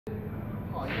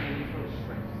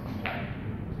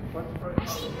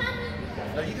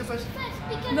No, you go first.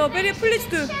 No, Barry, please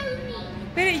do.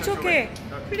 Barry, it's okay.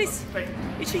 Please.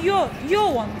 It's your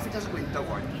one. If it doesn't win, don't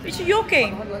worry. It's your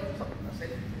game. That's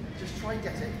it. Just try and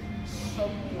get it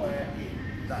somewhere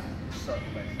in that circle.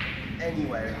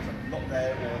 Anywhere. Not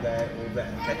there or there or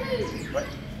there. Okay? Right?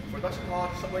 For a nice and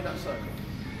hard, somewhere in that circle.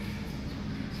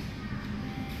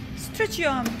 Stretch your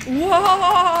arm.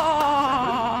 Wow.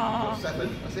 7.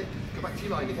 That's it. Go back to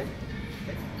your line again.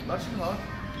 Okay? Nice and hard.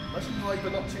 Nice and high,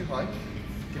 but not too high.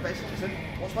 Okay, basically, listen.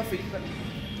 Watch my feet.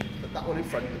 Put that one in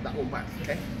front and that one back.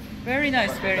 Okay? Very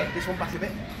nice, Right, Barry. this one back a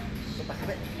bit. This one back a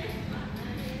bit.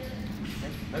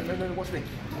 Okay. No. Watch me.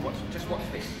 Just watch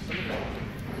me.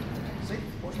 See?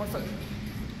 Watch my foot.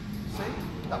 See?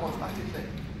 That one's back, isn't it?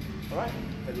 Alright?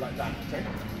 Then like that, okay?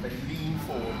 Then lean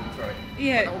forward and throw it.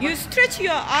 Yeah, you stretch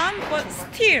your arm, but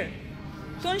still.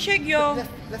 Don't shake your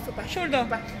Left foot back. shoulder.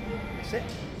 Back. That's it.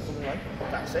 That one right.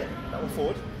 That's it. That one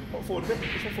forward. That one forward a bit.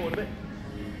 This one forward a bit.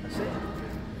 That's it.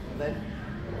 And then.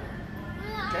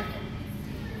 Okay.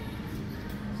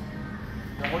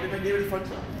 Now hold it a bit nearer the front.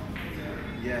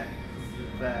 Yeah.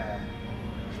 There.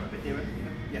 Sorry, a bit nearer.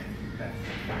 Yeah. There.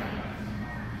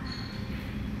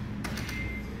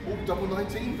 Oh, double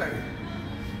 19, Barry.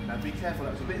 Now be careful,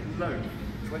 that was a bit low.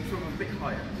 Just went through a bit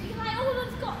higher. I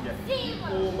almost got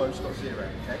 0. Almost got 0,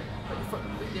 okay? Put your foot a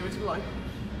bit nearer to the line.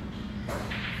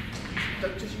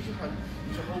 Don't just use your hand,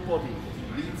 use your whole body.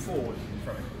 Lean forward and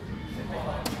throw it.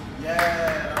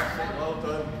 Yeah, that's it, well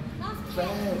done.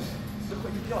 Bears. Look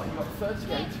what you've got. You've got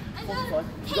 38, 45.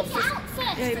 You've got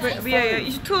 50. Yeah,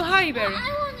 it's too high, Barry.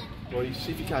 Well, you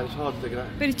see if you can, it's hard to take it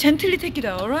out. Barry, gently take it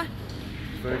out, alright?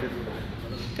 Very difficult.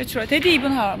 That's right. Daddy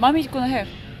even have. Mommy's gonna have.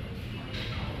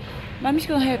 Mommy's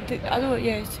gonna have.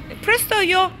 Yes. Press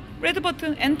your red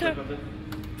button. Enter.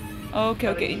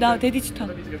 Okay. Now Daddy's turn.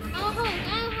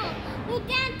 Well,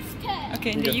 Dad's turn.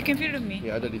 Okay, and then you can film me.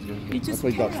 Yeah, I don't need to go. You just I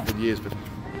played carry darts for years, but.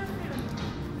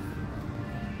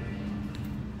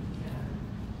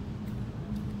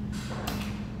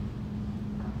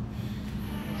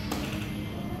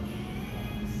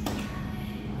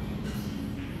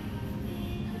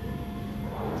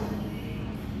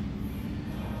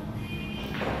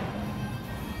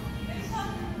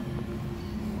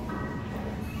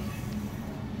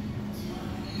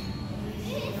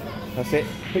 That's it.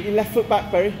 Put your left foot back,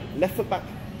 Barry. Left foot back.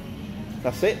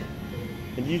 That's it.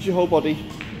 And use your whole body.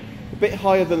 A bit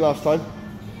higher than last time.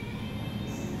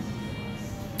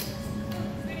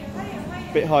 A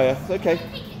bit higher. It's okay.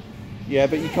 Yeah,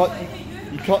 but you can't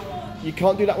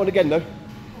do that one again though.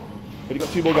 But you've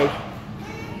got 2 more goes.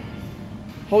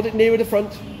 Hold it nearer the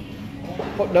front.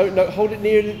 No, hold it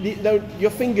near your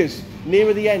fingers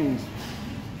nearer the end.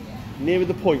 Nearer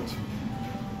the point.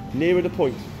 Nearer the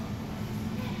point.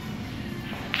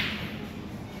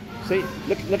 See,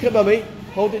 look at Mummy.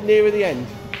 Hold it nearer the end.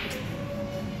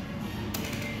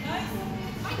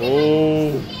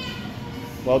 Oh,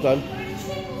 well done.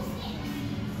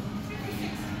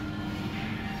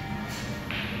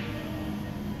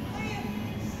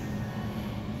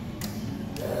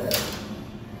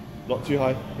 Not too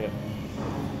high. Yeah.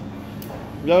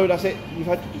 No, that's it. You've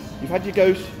had your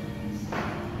goes.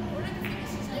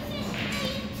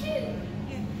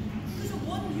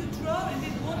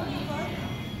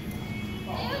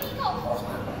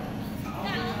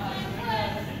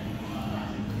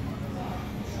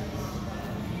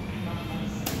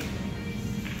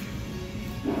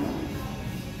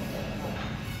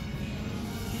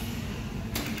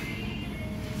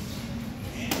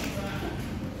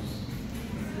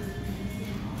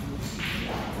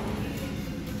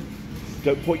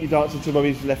 Don't point your darts into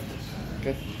Mummy's left.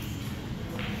 Okay.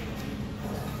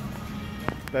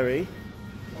 Barry,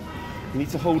 you need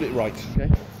to hold it right. Okay.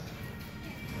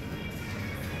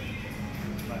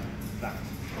 Like that.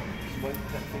 Right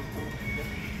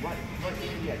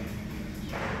in the end.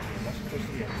 That's close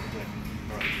to the end.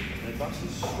 Yeah. All right. And nice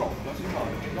and strong, nice and hard.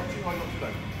 Okay. Not too high, not too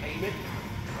low. Aim it.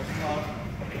 Nice and hard.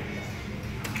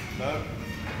 No.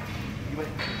 You went.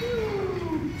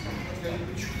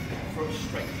 Throw it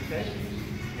straight, okay?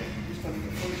 Yeah, this time you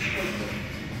can throw it straight,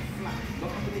 flat,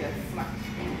 not up in the air, flat.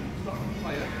 It's not up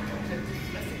higher, okay?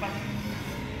 Left it back,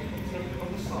 so on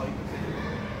the side, okay?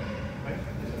 Right,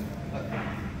 like that.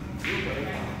 You're going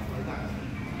like that.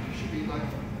 You should be like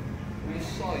on your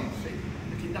side, see?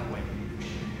 Looking that way.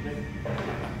 Then like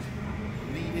that.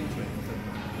 Lean into it. So.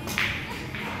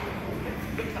 Okay.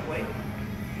 Look that way.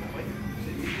 That way.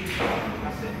 See, lean into it.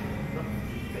 That's it. Right. A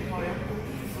bit higher,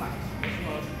 flat. That's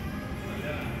hard.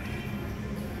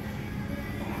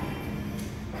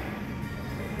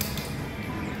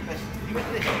 You went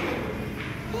this, didn't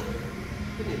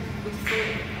you? Look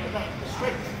straight, like that,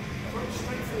 straight. Throw it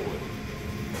straight forward.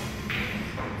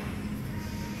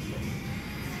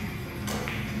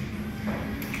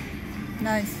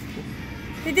 Nice.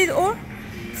 He did all?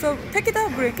 So take it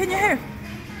out, Brie. Can you help?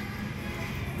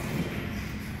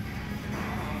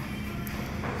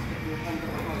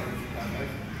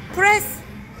 Press.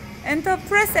 Enter,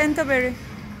 press, enter, Barry.